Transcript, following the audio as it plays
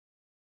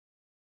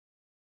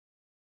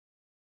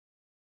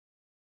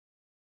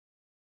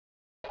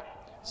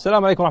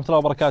السلام عليكم ورحمة الله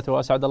وبركاته،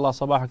 وأسعد الله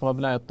صباحكم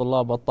أبناء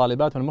الطلاب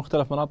والطالبات من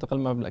مختلف مناطق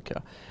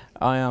المملكة.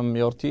 I am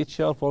your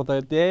teacher for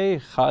the day,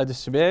 Khalid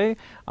Sbey.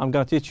 I'm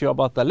going to teach you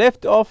about the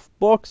left-off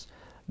books,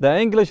 the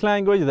English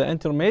language, the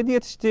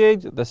intermediate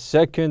stage, the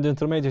second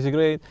intermediate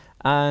grade,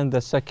 and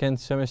the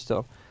second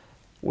semester.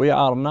 We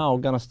are now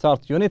going to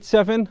start Unit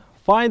 7,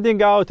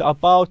 finding out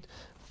about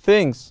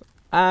things.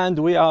 And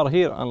we are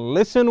here on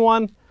Lesson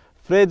 1,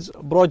 Fred's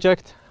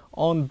project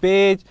on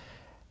page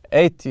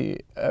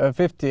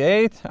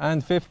 58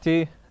 and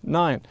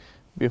 59.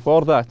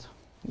 Before that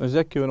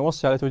نزكي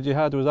ونوصي على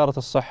توجيهات وزارة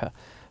الصحة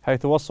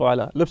حيث وصوا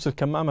على لبس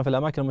الكمامة في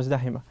الأماكن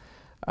المزدحمة.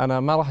 أنا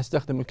ما راح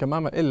أستخدم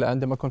الكمامة إلا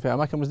عندما أكون في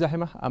أماكن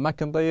مزدحمة،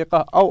 أماكن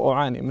ضيقة، أو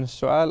أعاني من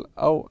السعال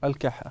أو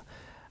الكحة.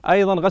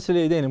 أيضا غسل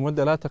اليدين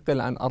لمدة لا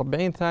تقل عن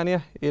 40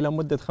 ثانية إلى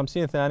مدة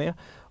 50 ثانية،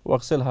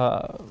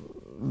 وأغسلها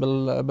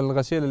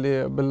بالغسيل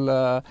اللي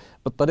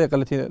بالطريقة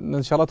التي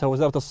نشرتها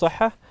وزارة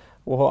الصحة،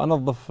 وهو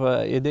أنظف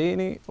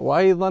يديني،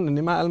 وأيضا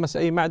أني ما ألمس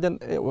أي معدن.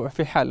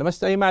 في حال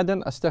لمست أي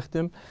معدن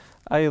أستخدم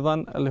أيضا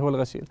اللي هو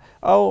الغسيل،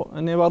 أو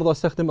أني برضه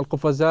أستخدم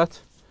القفازات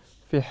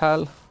في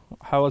حال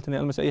حاولت أني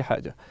ألمس أي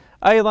حاجة.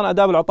 أيضا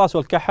آداب العطاس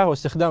والكحة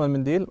واستخدام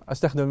المنديل،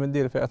 أستخدم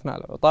المنديل في أثناء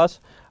العطاس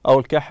أو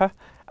الكحة.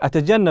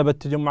 أتجنب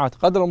التجمعات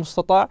قدر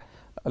المستطاع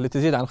اللي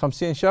تزيد عن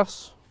 50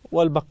 شخص،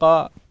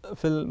 والبقاء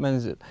في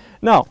المنزل.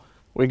 Now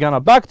we're gonna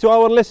back to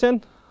our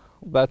lesson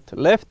that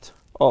left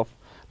off.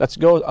 Let's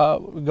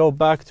go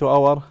back to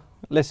our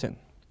lesson.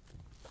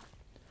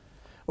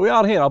 We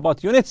are here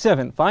about Unit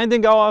 7,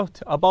 finding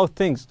out about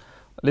things.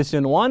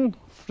 Lesson 1,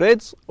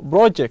 Fred's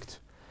project.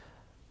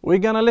 We're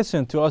gonna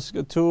listen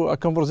to a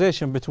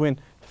conversation between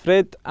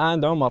Fred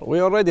and Omar. We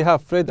already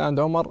have Fred and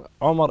Omar.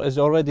 Omar is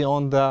already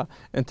on the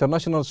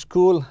international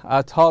school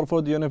at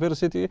Harvard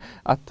University,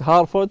 at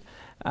Harvard.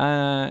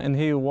 And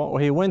he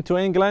went to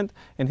England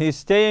and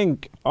he's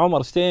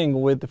عمر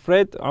staying with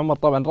Fred. عمر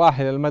طبعا راح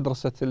إلى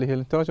المدرسة اللي هي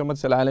الانترناشونال،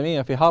 المدرسة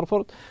العالمية في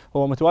هارفورد.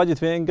 هو متواجد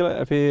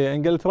في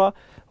إنجلترا.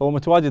 هو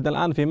متواجد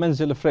الآن في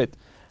منزل فريد.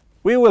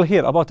 We will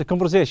hear about a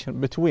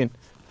conversation between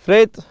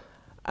Fred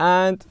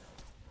and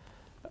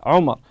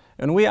Omar,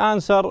 and we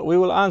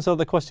will answer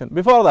the question.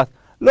 Before that,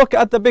 look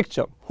at the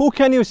picture. Who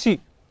can you see?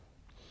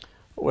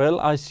 Well,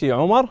 I see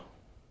Omar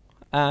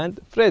and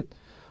Fred.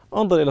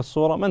 انظر إلى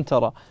الصورة، من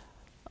ترى؟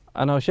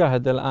 أنا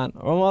أشاهد الآن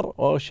عمر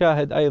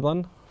وأشاهد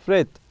أيضا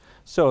فريد.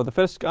 So the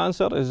first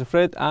answer is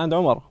Fred and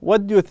Omar.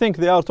 What do you think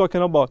they are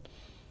talking about?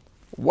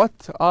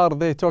 What are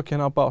they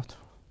talking about?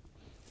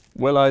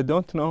 Well, I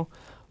don't know,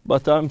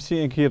 but I'm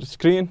seeing here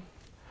screen.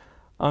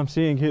 I'm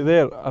seeing here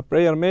there a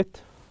prayer mat.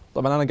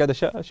 طبعا أنا قاعد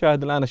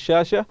أشاهد الآن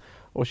الشاشة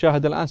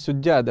وأشاهد الآن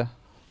سجادة.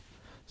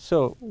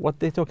 So what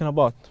they talking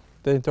about?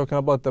 They talking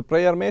about the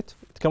prayer mat.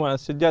 تكلمون عن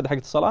السجادة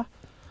حقت الصلاة.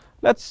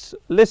 Let's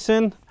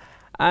listen.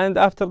 And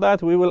after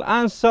that, we will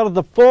answer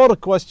the 4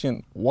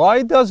 questions.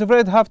 Why does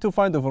Fred have to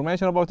find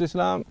information about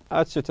Islam,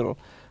 etc.?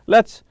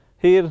 Let's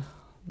hear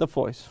the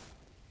voice.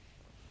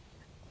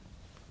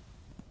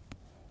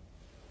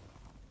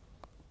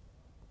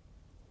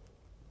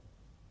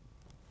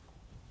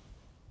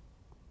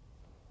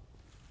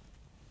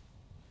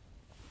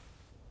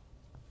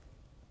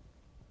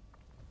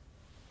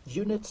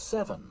 Unit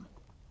 7.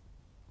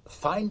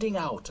 Finding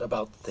out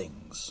about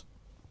things.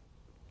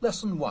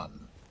 Lesson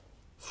 1.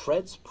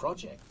 Fred's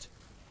project.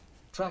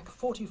 Track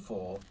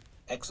 44,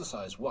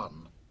 exercise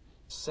 1.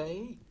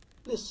 Say,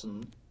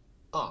 listen,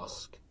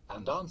 ask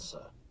and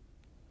answer.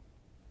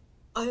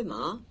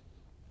 Omar,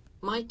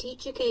 my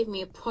teacher gave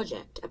me a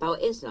project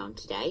about Islam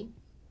today.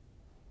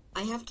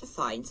 I have to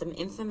find some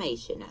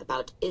information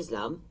about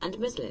Islam and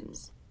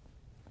Muslims.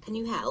 Can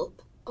you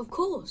help? Of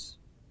course.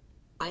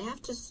 I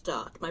have to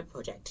start my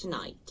project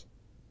tonight.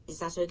 Is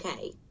that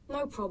okay?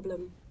 No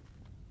problem.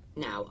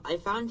 Now, I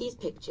found these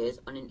pictures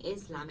on an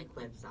Islamic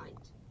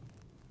website.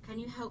 Can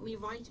you help me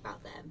write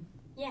about them?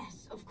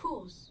 Yes, of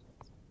course.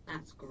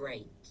 That's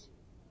great.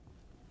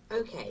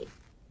 Okay,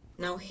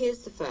 now here's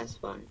the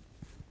first one.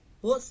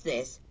 What's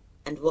this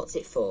and what's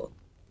it for?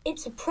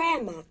 It's a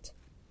prayer mat.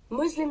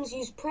 Muslims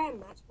use prayer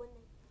mats when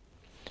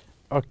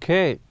they...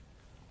 Okay.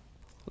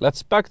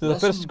 Let's back to the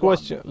first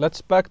question.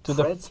 Let's back to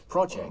Fred's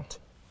project.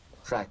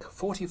 Track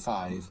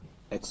 45,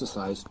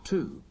 exercise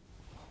 2.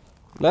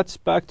 Let's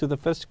back to the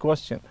first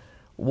question.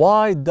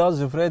 Why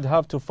does Fred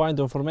have to find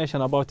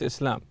information about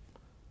Islam?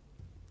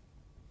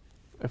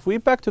 If we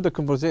back to the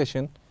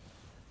conversation,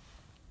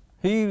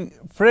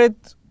 Fred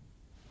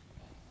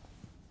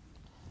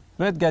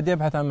قاعد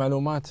يبحث عن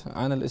معلومات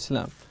عن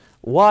الإسلام.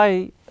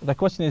 Why? The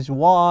question is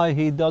why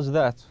he does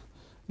that.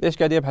 ليش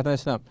قاعد يبحث عن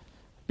الإسلام?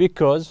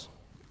 Because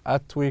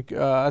at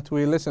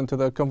we listen to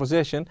the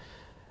conversation,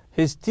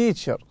 his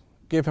teacher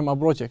gave him a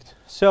project.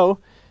 So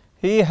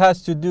he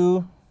has to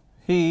do,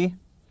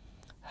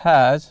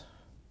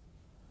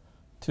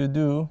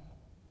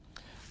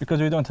 because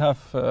we don't have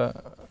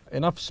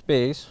enough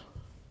space,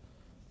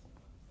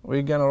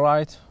 we're gonna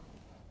write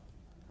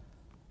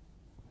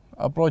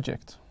a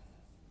project.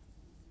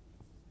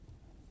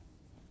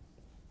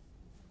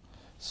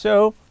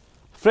 So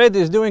Fred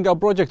is doing a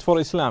project for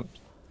Islam.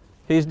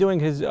 he's doing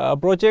his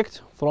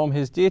project from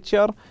his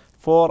teacher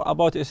for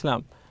about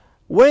Islam.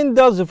 When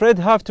does Fred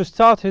have to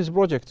start his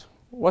project?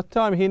 What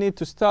time he need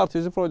to start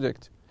his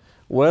project?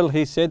 Well,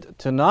 he said,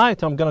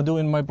 tonight I'm gonna do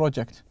in my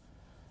project.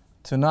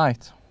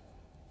 Tonight.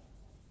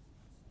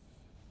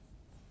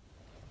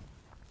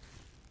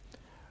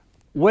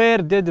 Where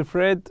did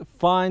Fred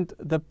find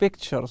the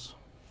pictures?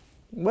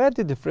 Where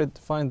did Fred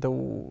find the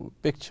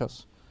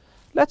pictures?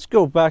 Let's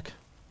go back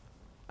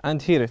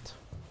and hear it.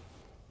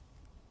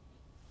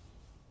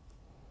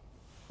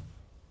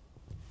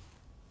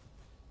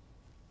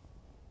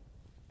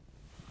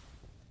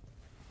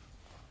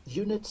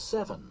 Unit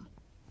 7.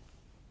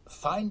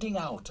 Finding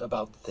out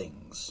about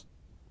things.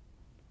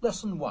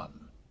 Lesson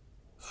 1.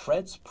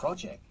 Fred's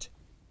project.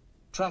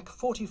 Track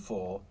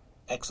 44,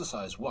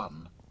 Exercise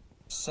 1.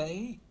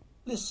 Say,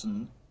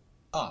 listen,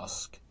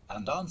 ask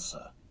and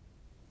answer.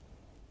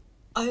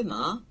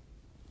 Omar,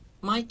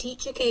 my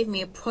teacher gave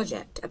me a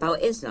project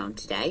about Islam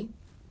today.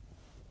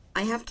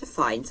 I have to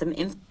find some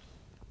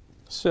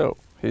So,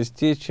 his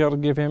teacher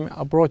gave him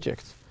a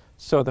project.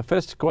 So the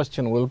first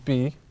question will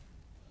be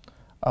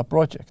a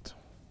project.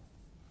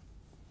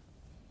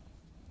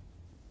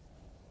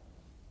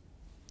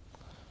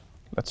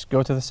 Let's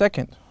go to the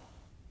second.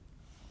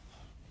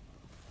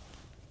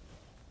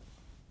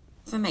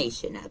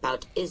 information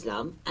about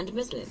Islam and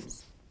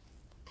Muslims.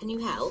 Can you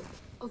help?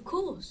 Of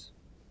course.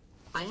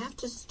 I have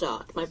to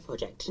start my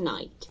project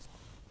tonight.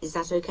 Is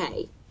that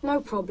okay?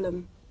 No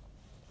problem.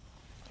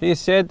 He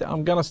said,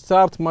 I'm gonna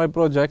start my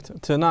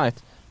project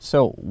tonight.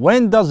 So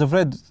when does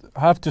Fred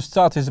have to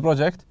start his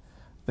project?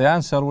 The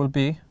answer will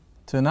be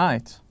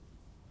tonight.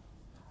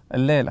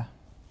 الليلة.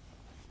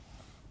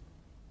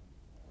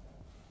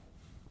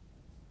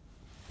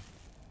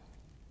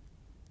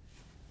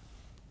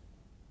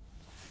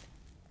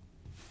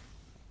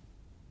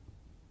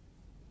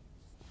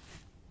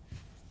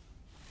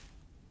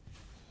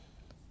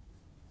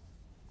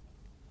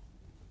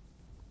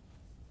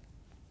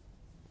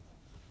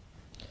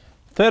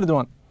 Third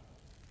one.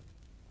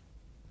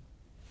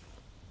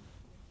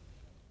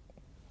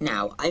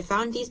 Now, I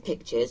found these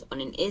pictures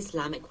on an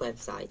Islamic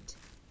website.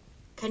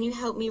 Can you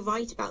help me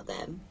write about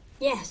them?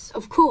 Yes,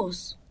 of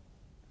course.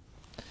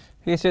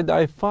 He said,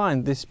 I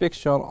find this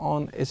picture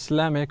on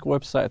Islamic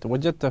website.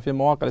 وجدتها في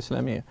مواقع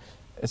إسلامية.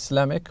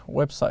 Islamic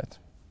website.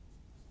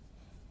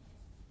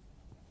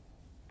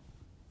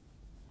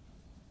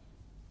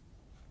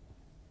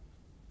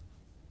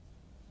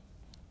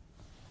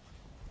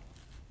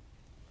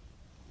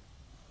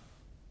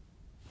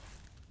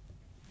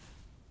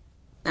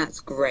 That's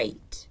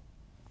great.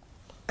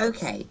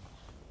 Okay,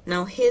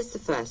 now here's the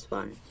first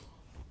one.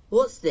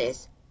 What's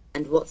this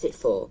and what's it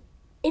for?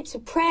 It's a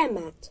prayer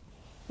mat.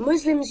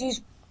 Muslims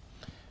use...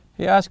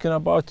 He asking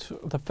about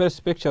the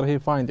first picture he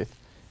find it.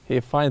 He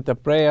find the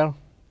prayer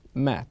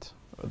mat.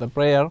 The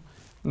prayer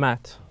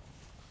mat.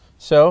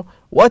 So,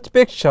 what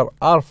picture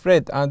are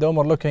Fred and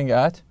Omar looking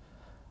at?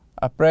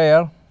 A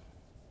prayer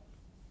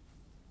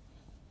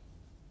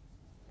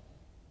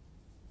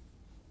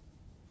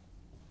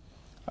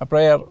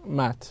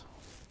mat.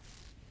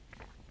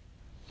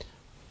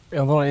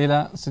 ينظر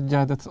إلى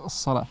سجادة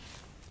الصلاة.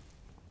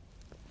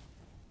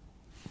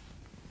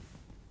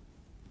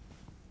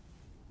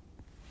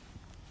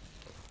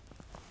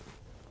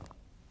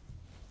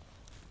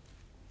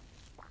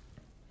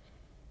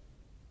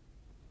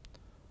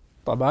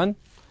 طبعا,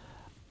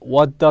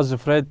 what does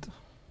Fred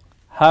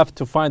have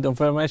to find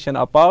information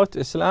about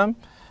Islam,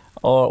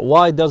 or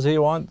why does he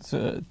want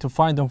to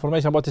find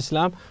information about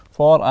Islam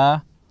for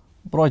a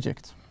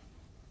project?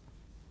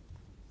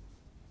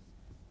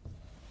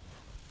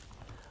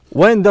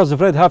 When does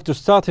Fred have to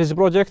start his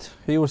project?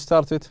 He will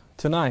start it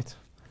tonight.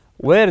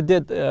 Where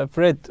did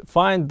Fred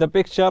find the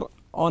picture?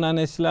 On an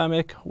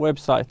Islamic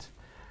website.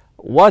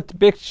 What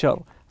picture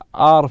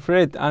are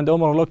Fred and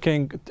Omar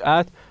looking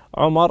at?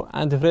 Omar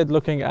and Fred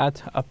looking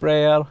at a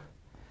prayer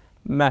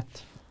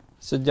mat.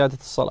 سجادة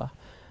الصلاة.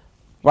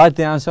 Write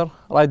the answer.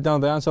 Write down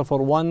the answer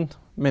for 1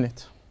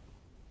 minute.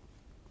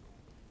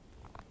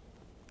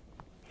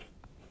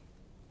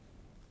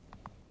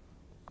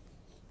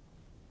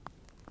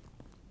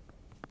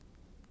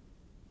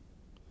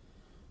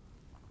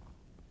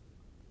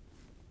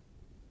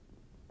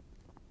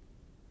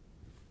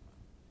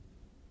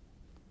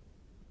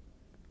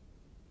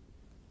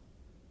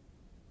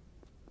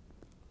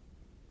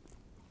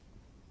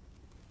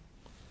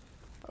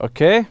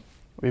 Okay,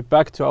 we're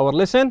back to our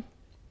lesson.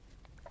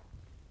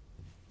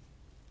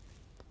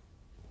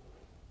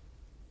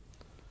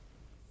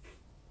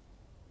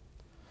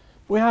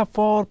 We have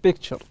 4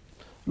 pictures.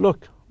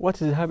 Look,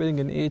 what is happening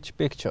in each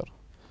picture.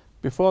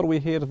 Before we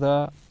hear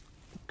the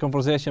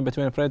conversation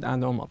between Fred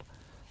and Omar.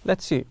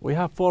 Let's see, we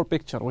have 4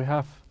 pictures. We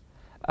have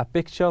a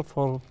picture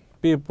for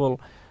people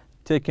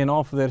taking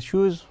off their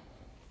shoes.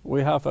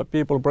 We have a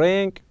people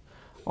praying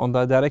on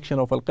the direction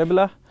of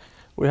Al-Qibla.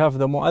 We have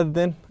the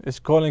mu'adhin is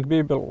calling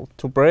people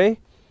to pray.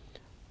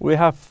 We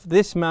have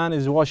this man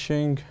is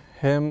washing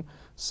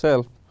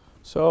himself.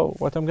 So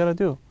what I'm gonna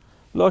do?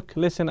 Look,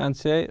 listen and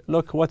say,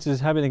 look what is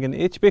happening in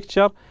each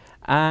picture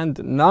and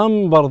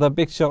number the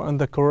picture in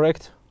the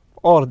correct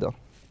order.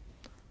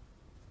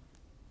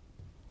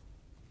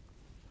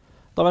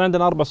 طبعا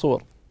عندنا 4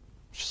 صور.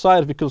 ايش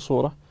صاير في كل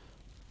صورة؟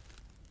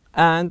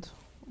 and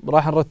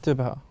راح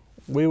نرتبها.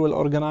 We will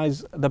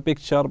organize the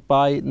picture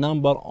by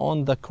number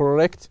on the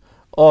correct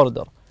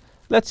order.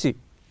 Let's see.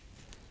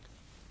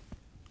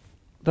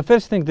 The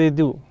first thing they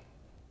do,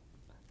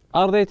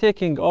 are they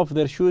taking off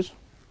their shoes?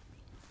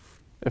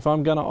 If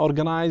I'm gonna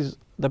organize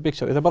the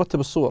picture, إذا برتب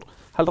الصور،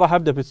 هل راح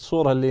أبدأ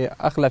بالصورة اللي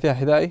أخلع فيها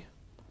حذائي؟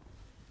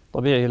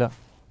 طبيعي لا.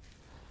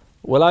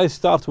 Will I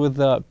start with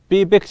the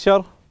B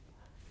picture؟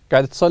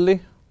 قاعد تصلي؟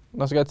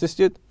 الناس قاعد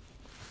تسجد؟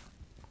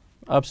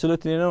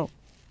 Absolutely no.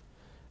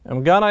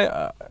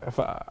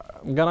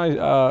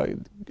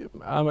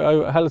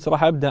 هل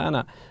راح أبدأ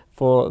أنا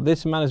for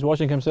this man is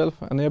washing himself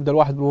أنه يبدأ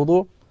الواحد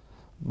بالوضوء؟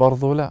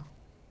 برضو لا.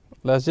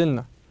 لا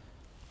زلنا.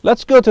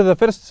 Let's go to the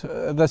first,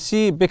 the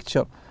C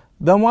picture.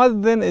 The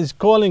مؤذن is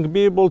calling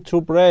people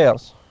to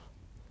prayers.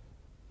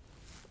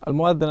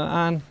 المؤذن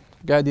الآن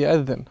قاعد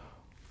يأذن.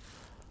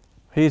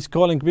 He is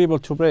calling people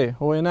to pray.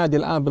 هو ينادي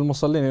الآن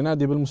بالمصلين،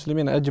 ينادي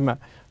بالمسلمين أجمع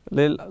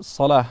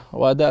للصلاة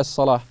وأداء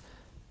الصلاة.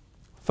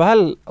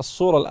 فهل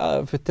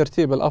الصورة في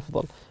الترتيب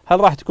الأفضل هل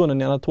راح تكون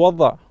أني أنا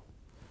أتوضأ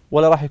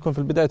ولا راح يكون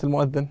في بداية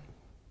المؤذن؟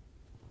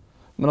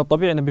 من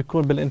الطبيعي أنه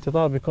بيكون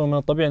بالانتظار، بيكون من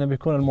الطبيعي أنه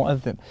بيكون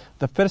المؤذن.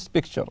 The first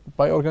picture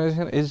by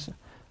organization is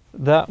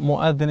the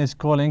مؤذن is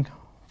calling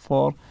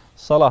for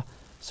صلاة.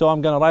 So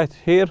I'm gonna write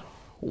here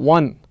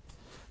 1.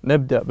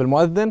 نبدأ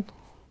بالمؤذن.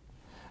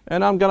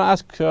 And I'm gonna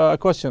ask a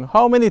question.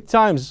 How many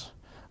times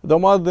the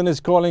مؤذن is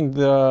calling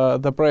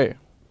the prayer,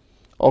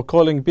 or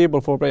calling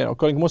people for prayer, or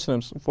calling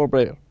Muslims for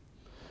prayer?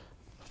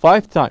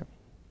 5 times.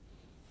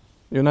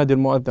 ينادي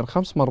المؤذن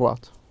 5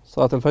 مرات.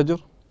 صلاة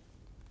الفجر،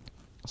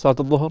 صلاة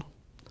الظهر،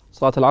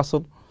 صلاة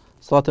العصر،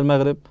 صلاة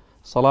المغرب،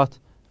 صلاة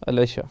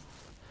العشاء.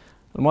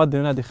 المؤذن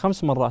ينادي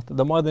 5 مرات.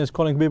 The مؤذن is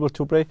calling people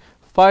to pray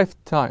 5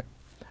 times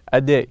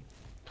a day.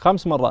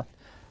 5 مرات.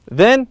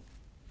 Then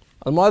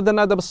المؤذن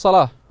نادى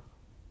بالصلاة.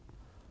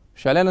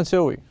 ايش علينا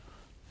نسوي؟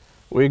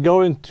 We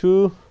go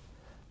into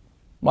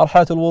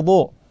مرحلة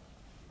الوضوء.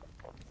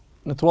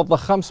 نتوضأ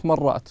 5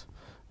 مرات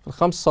في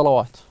ال5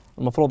 صلوات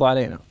المفروضة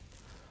علينا.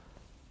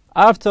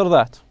 After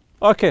that,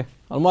 okay,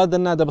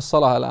 المؤذن نادى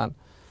بالصلاة الآن.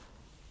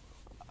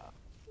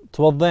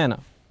 توضينا.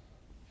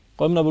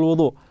 قمنا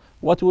بالوضوء.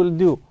 What will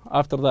do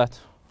after that?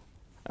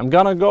 I'm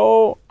gonna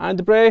go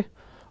and pray,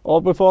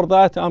 or before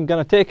that I'm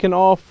gonna take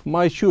off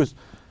my shoes.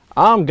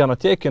 I'm gonna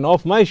take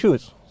off my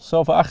shoes.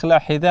 سوف أخلع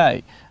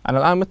حذائي. أنا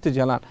الآن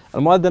متجه الآن.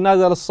 المؤذن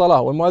نادى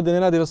للصلاة، والمؤذن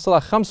ينادي للصلاة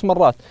 5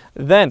 مرات.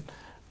 Then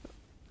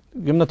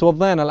قمنا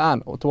توضينا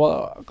الآن،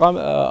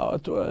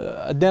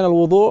 أدينا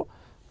الوضوء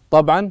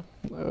طبعا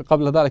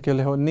قبل ذلك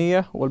اللي هو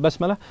النية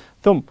والبسملة،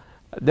 ثم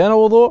أدينا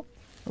الوضوء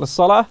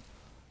للصلاة،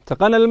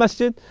 انتقلنا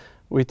للمسجد.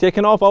 We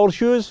taken off our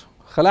shoes.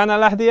 خلعنا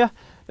الأحذية.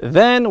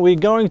 Then we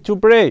going to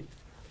pray.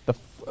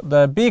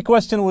 The B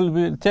question will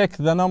be take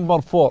the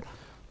number 4.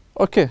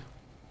 Okay.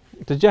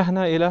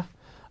 اتجهنا إلى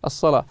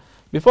الصلاة.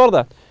 Before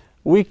that,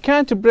 we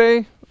can't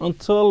pray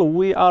until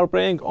we are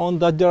praying on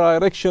the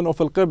direction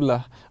of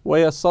القبلة،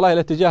 وهي الصلاة إلى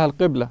اتجاه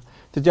القبلة،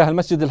 اتجاه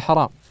المسجد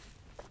الحرام.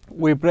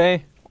 We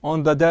pray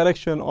on the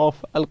direction of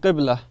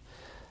القبلة.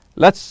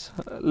 Let's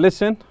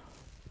listen.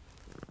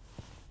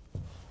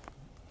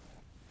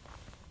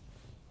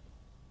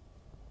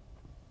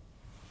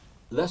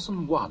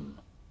 Lesson 1,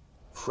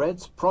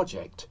 Fred's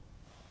Project,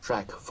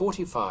 Track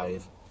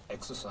 45,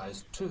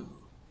 Exercise 2.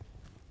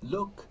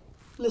 Look,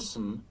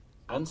 listen,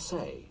 and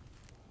say.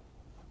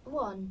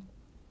 1.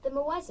 The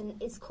muezzin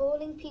is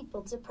calling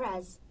people to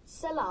prayers,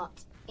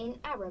 salat in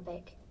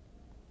Arabic.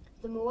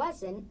 The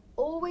muezzin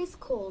always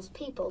calls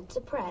people to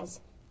prayers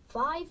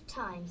 5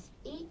 times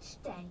each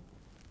day.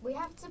 We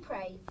have to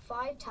pray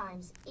 5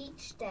 times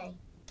each day.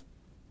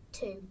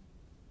 2.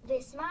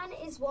 This man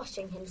is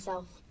washing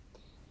himself.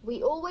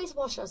 We always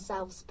wash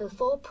ourselves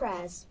before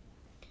prayers.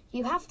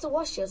 You have to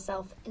wash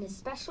yourself in a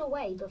special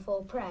way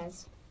before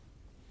prayers.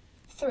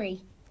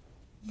 3.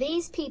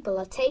 These people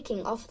are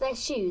taking off their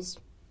shoes.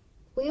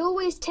 We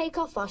always take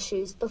off our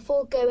shoes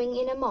before going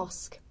in a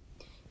mosque.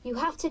 You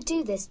have to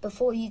do this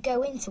before you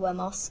go into a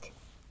mosque.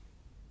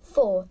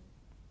 4.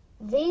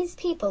 These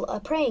people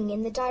are praying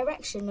in the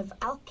direction of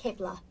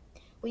Al-Qibla.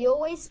 We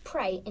always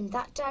pray in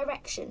that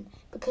direction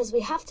because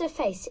we have to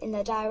face in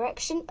the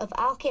direction of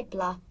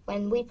Al-Qibla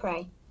when we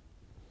pray.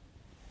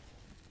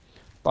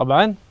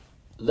 طبعا.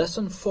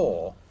 Lesson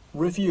 4,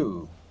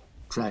 Review,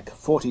 Track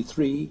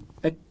 43.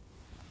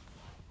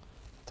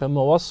 تم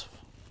وصف.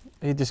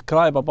 He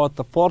described about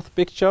the 4th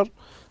picture.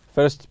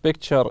 First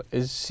picture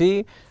is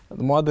C.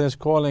 The mother is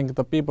calling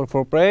the people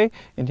for pray,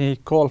 and he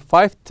called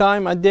 5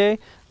 times a day.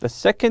 The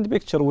second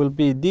picture will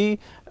be D.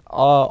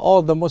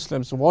 All the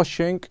Muslims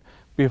washing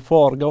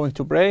before going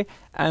to pray,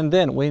 and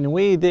then when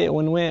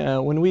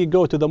we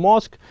go to the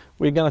mosque,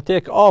 we're gonna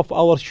take off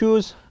our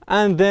shoes,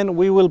 and then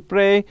we will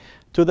pray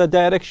to the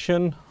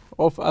direction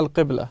of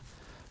القبلة.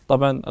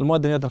 طبعا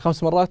المؤذن يأذن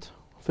 5 مرات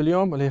في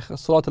اليوم، اللي هي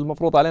الصلاة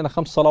المفروضة علينا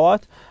 5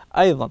 صلوات.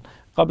 أيضا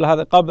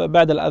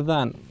بعد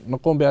الأذان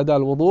نقوم بأداء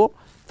الوضوء،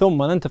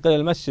 ثم ننتقل إلى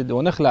المسجد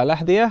ونخلع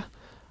الأحذية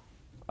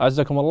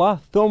أعزكم الله،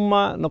 ثم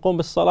نقوم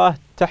بالصلاة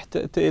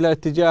إلى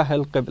اتجاه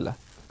القبلة.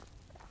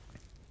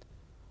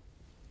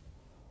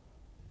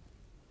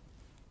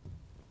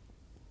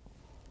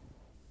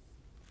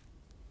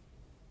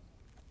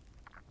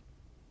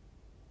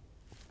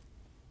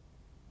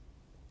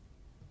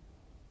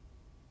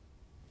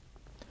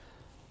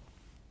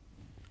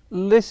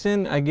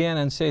 Listen again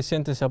and say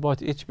sentence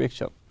about each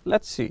picture.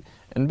 Let's see.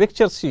 In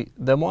picture C,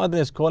 the muaddin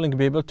is calling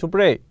people to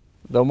pray.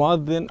 The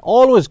muaddin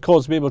always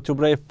calls people to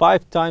pray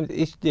 5 times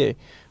each day.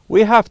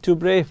 We have to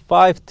pray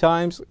 5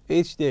 times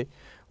each day.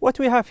 What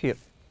we have here?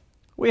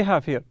 We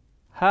have here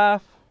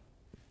have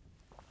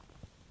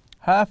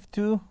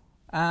to,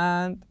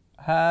 and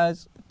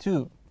has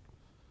to.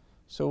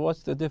 So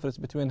what's the difference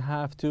between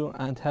have to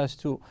and has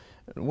to?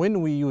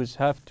 When we use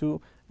have to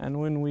and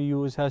when we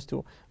use has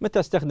to. متى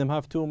استخدم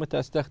have to, متى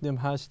استخدم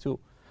has to.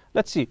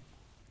 Let's see.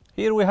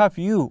 Here we have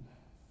you.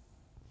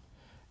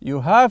 You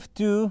have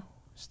to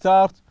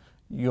start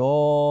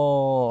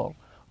your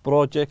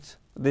project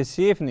this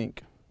evening.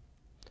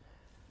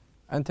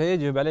 أنت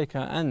يجب عليك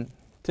أن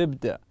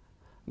تبدأ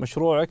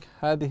مشروعك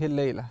هذه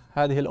الليلة،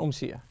 هذه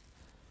الأمسية.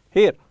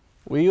 Here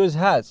we use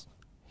has.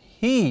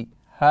 He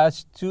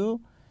has to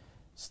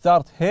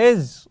start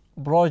his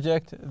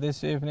project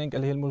this evening.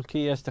 اللي هي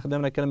الملكية،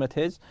 استخدمنا كلمة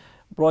his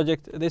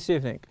project this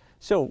evening.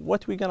 So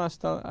what we're gonna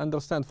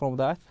understand from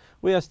that?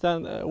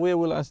 We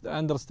will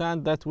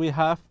understand that we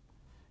have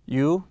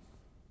you,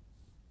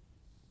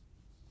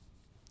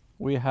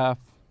 we have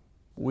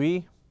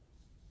we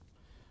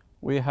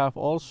have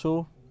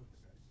also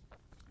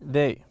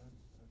they.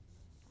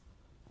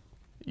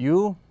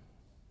 You,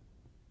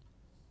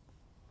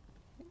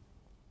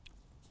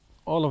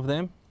 all of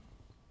them.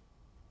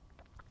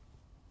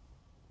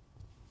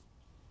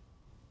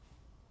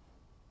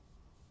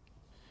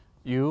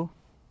 You,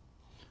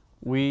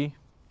 we,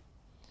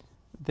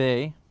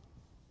 they,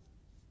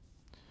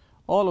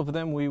 all of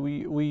them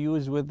we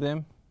use with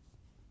them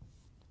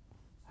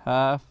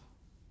have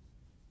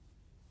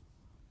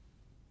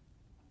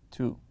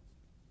to.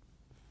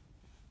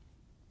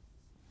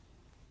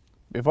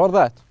 Before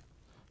that,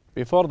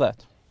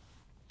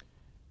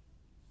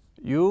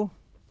 you,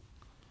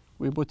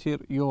 we put here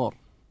your.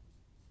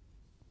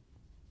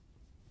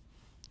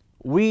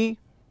 We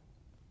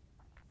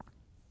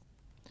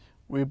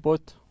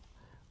put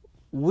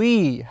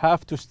we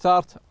have to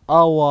start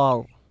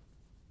our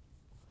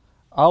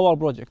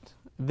project.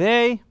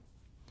 They,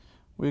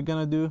 we're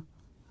gonna do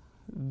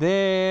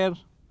their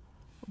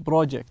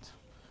project.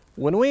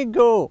 When we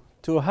go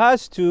to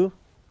has to,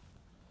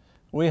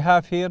 we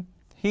have here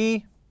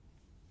he,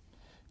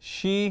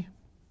 she,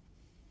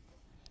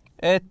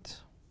 it.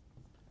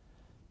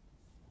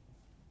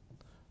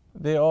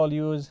 They all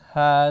use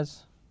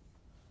has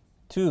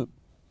to.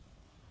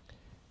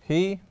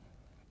 He,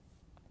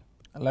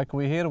 like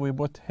we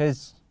put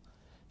his.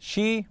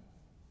 She,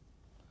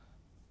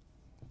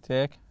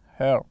 take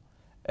her.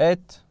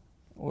 It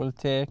will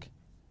take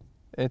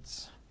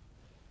its.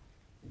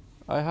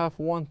 I have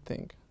one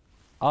thing.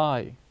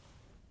 I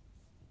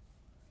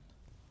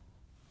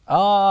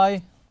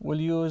will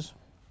use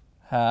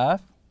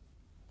have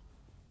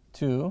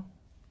to.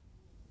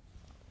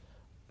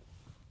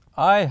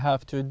 I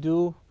have to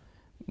do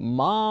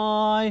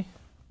my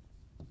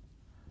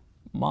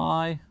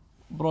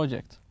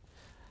project.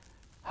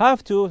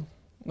 have to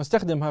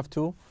نستخدم have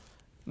to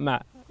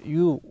مع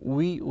you,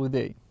 we و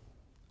they.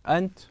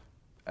 أنت،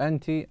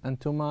 أنتِ،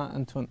 أنتما،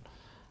 أنتن.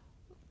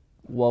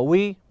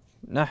 ووي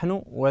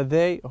نحن،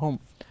 وذي هم.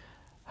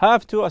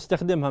 have to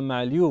استخدمها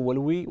مع اليو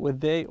والوي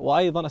والذي،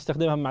 وأيضا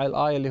استخدمها مع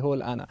الآي اللي هو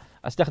الأنا.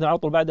 استخدم على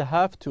طول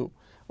بعدها have to.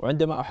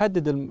 وعندما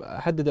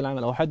أحدد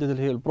العمل أو أحدد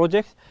اللي هي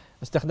البروجكت،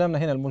 استخدمنا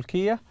هنا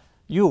الملكية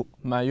you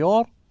مع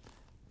your،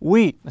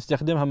 we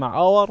نستخدمها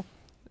مع our،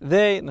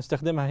 they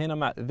نستخدمها هنا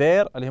مع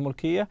their اللي هي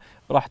ملكية،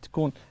 راح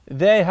تكون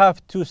they have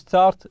to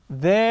start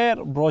their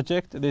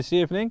project this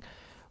evening.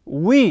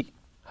 We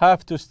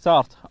have to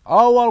start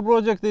our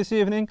project this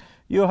evening.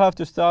 You have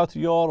to start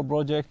your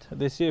project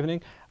this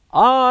evening.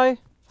 I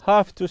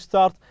have to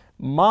start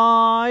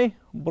my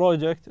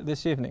project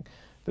this evening.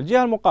 في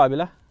الجهة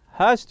المقابلة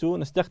has to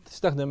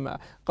نستخدم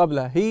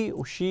قبلها he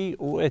و she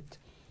و it.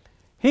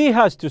 He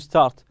has to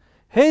start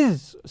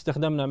his،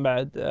 استخدمنا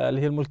بعد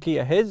اللي هي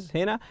الملكية his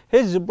هنا،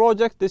 his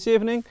project this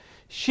evening.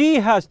 She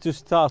has to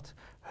start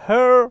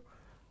her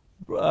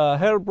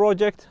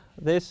project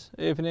this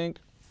evening.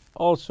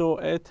 Also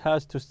it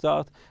has to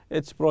start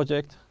its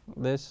project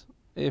this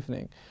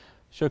evening.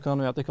 شكرا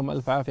ويعطيكم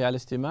ألف عافية على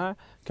الاستماع.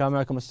 كان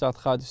معكم الأستاذ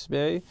خالد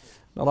السبيعي.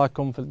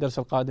 نراكم في الدرس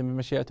القادم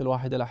بمشيئة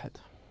الواحد الأحد.